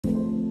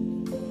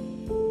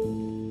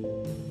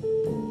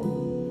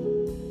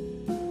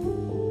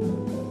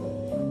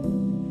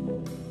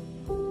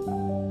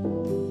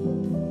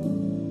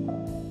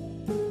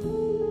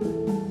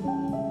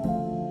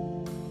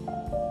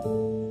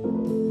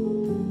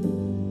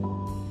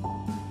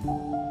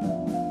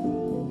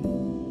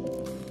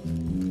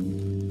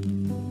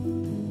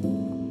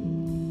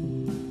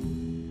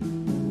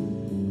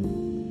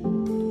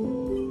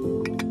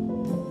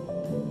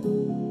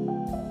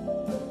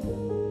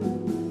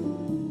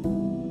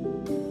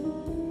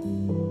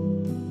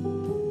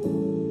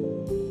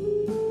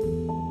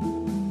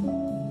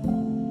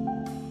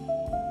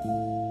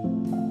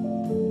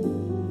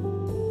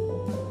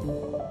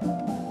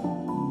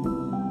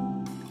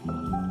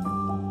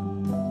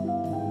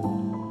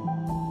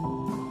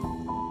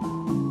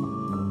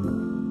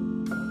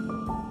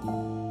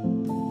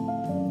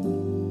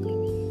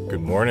Good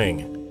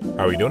morning.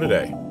 How are we doing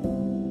today?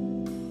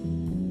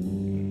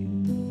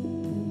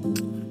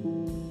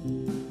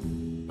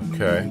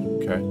 Okay.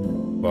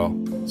 Well,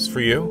 it's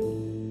for you.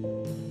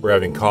 We're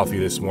having coffee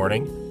this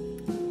morning.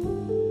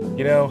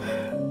 You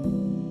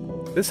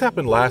know, this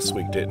happened last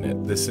week, didn't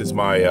it? This is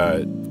my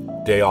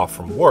day off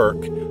from work,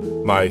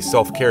 my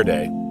self-care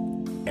day.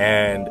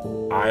 And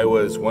I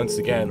was once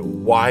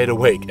again wide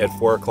awake at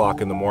 4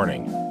 o'clock in the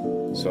morning.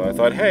 So I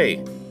thought,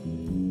 hey,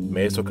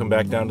 may as well come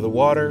back down to the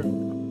water,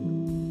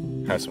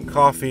 have some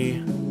coffee,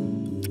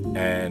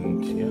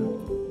 and yeah.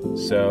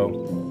 So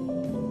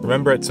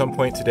remember at some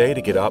point today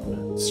to get up,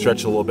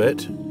 stretch a little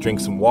bit, drink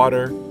some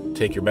water,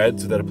 take your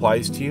meds if that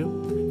applies to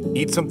you,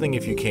 eat something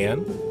if you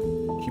can,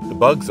 keep the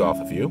bugs off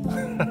of you.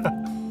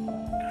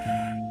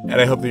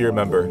 And I hope that you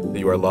remember that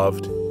you are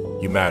loved,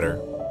 you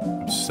matter.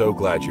 I'm so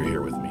glad you're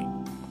here with me.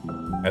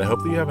 And I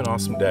hope that you have an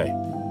awesome day.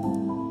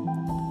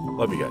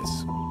 Love you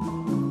guys.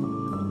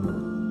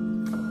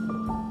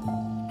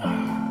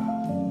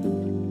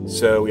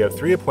 So we have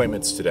 3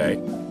 appointments today,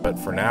 but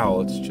for now,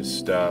 let's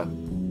just,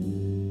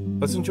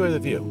 let's enjoy the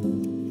view.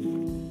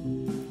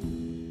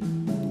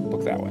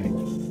 Look that way.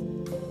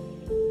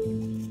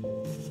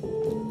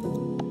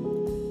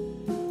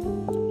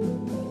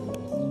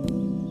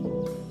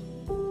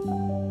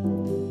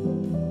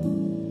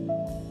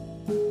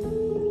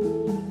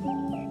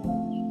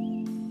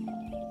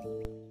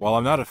 While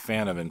I'm not a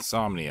fan of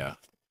insomnia,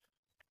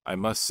 I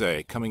must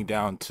say, coming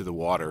down to the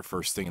water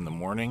first thing in the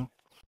morning,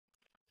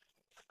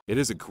 it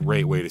is a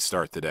great way to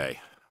start the day.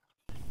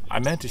 I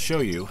meant to show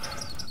you,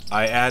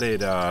 I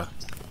added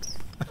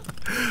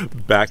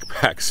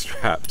backpack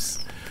straps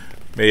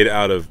made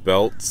out of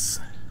belts.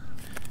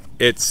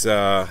 It's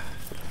not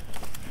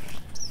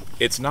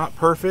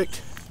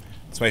perfect.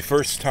 It's my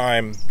first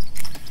time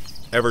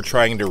ever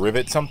trying to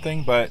rivet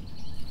something, but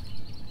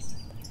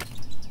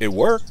it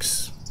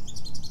works.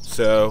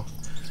 So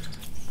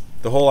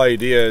the whole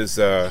idea is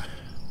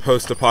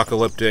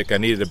post-apocalyptic. I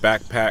needed a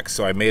backpack,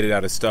 so I made it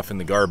out of stuff in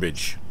the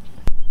garbage.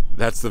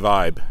 That's the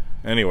vibe.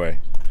 Anyway,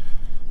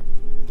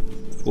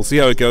 we'll see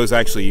how it goes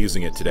actually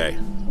using it today.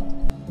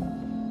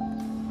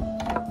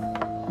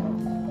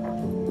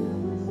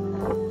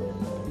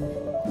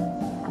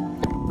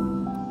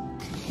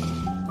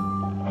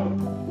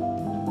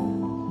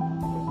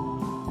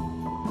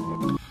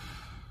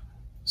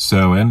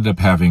 So I ended up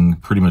having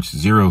pretty much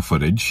 0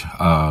 footage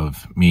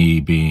of me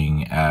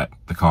being at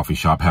the coffee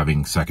shop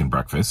having second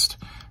breakfast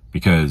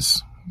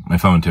because my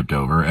phone tipped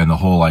over, and the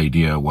whole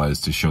idea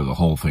was to show the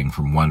whole thing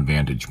from one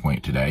vantage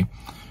point today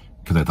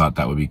because I thought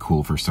that would be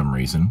cool for some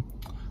reason.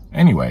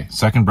 Anyway,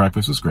 second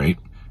breakfast was great,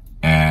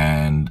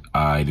 and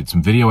I did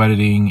some video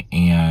editing,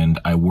 and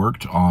I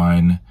worked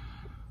on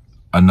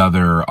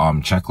another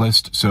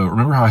checklist. So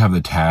remember how I have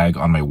the tag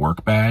on my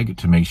work bag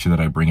to make sure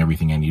that I bring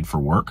everything I need for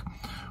work?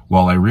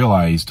 Well, I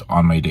realized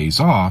on my days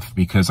off,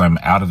 because I'm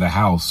out of the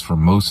house for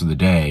most of the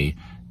day,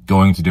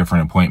 going to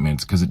different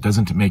appointments, because it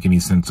doesn't make any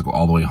sense to go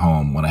all the way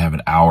home when I have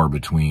an hour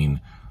between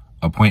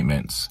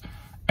appointments.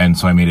 And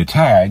so I made a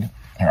tag,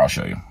 here I'll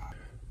show you,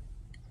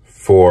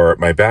 for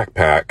my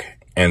backpack,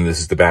 and this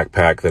is the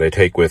backpack that I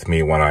take with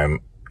me when I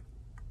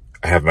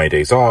have my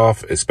days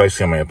off,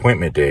 especially on my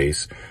appointment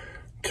days,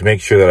 to make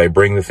sure that I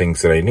bring the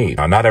things that I need.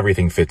 Now, not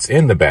everything fits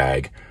in the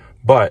bag,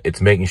 but it's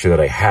making sure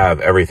that I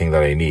have everything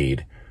that I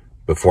need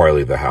before I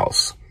leave the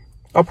house.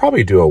 I'll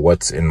probably do a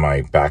what's in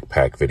my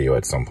backpack video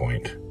at some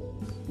point.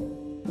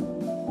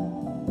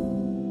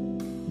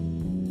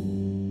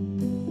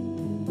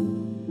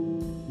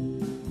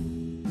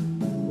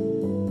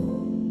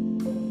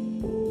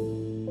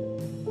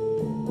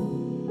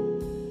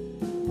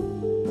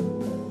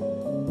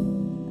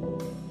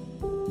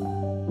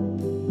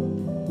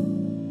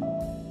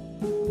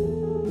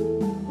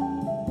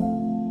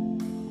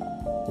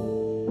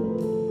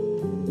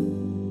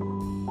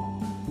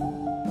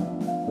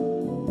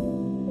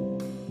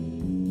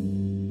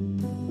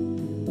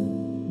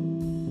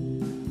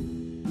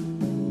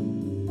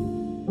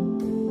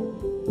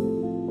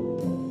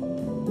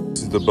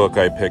 The book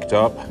I picked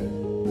up.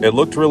 It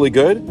looked really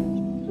good,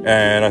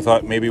 and I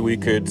thought maybe we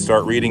could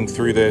start reading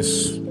through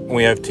this when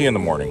we have tea in the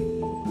morning.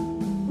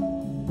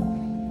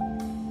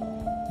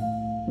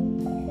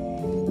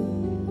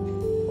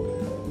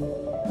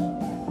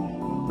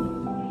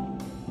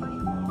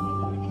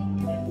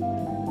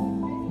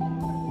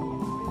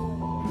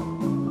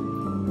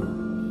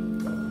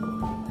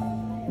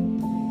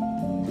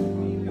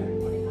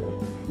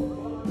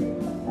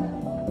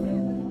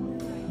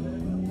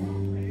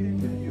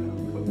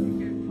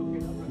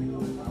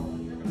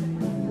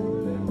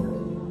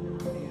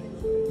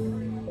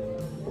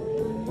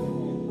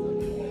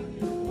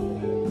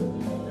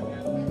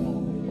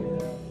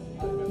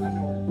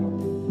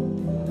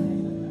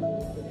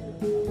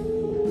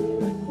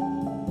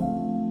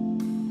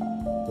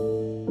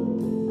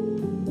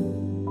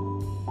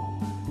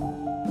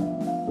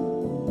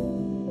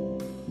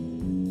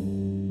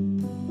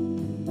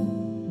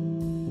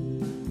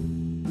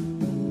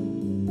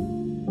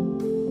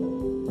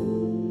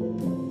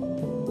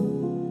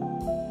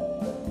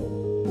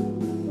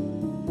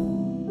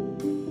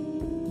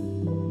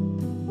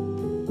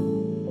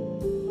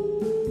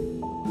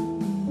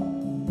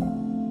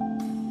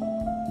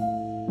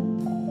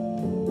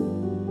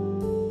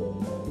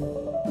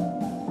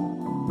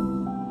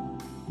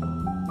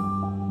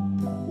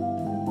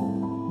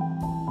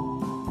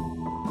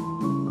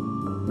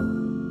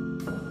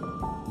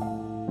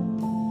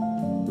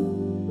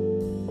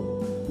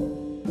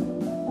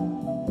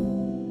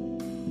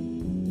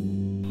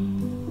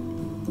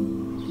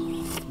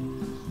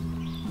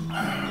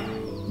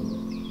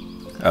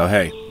 Oh,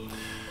 hey.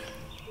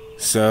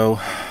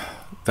 So,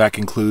 that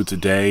concludes a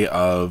day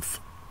of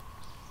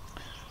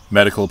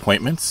medical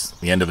appointments,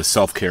 the end of a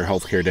self-care,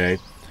 healthcare day,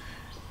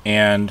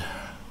 and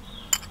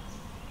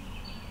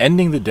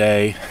ending the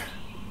day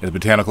in the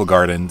botanical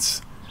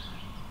gardens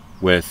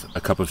with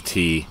a cup of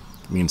tea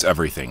means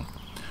everything.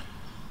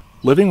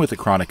 Living with a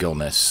chronic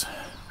illness,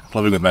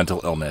 living with mental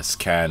illness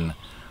can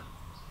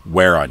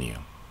wear on you.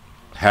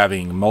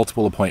 Having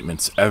multiple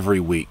appointments every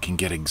week can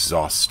get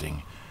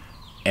exhausting,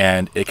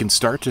 and it can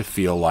start to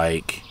feel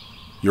like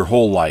your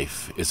whole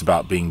life is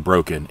about being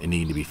broken and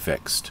needing to be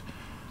fixed.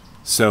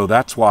 So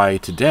that's why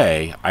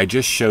today I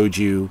just showed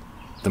you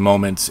the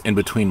moments in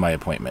between my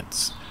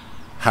appointments,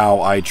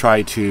 how I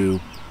try to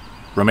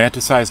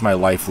romanticize my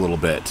life a little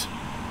bit.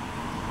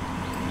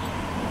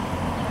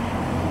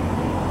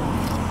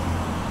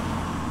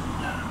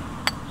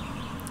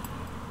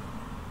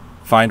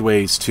 Find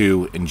ways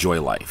to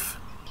enjoy life.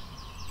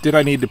 Did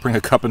I need to bring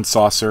a cup and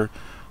saucer?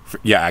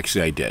 Yeah,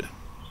 actually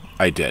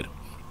I did.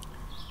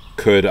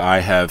 Could I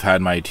have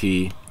had my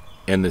tea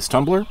in this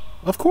tumbler?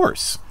 Of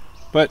course.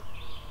 But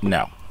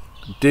no.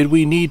 Did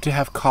we need to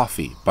have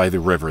coffee by the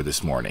river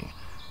this morning?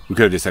 We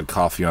could have just had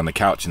coffee on the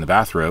couch in the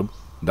bathrobe.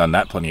 Done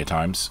that plenty of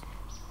times.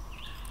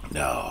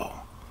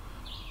 No.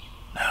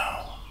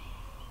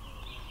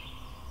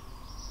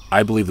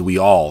 I believe that we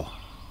all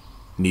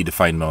need to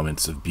find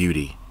moments of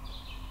beauty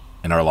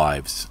in our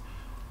lives.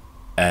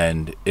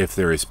 And if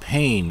there is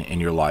pain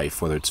in your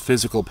life, whether it's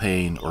physical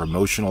pain or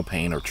emotional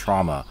pain or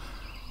trauma,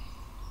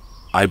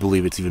 I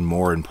believe it's even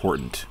more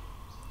important.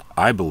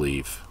 I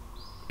believe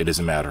it is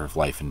a matter of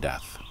life and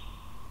death.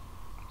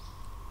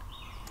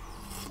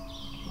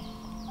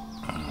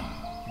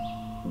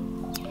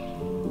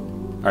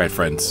 All right,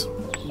 friends.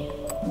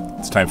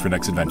 It's time for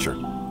next adventure.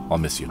 I'll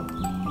miss you.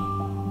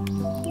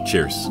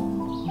 Cheers.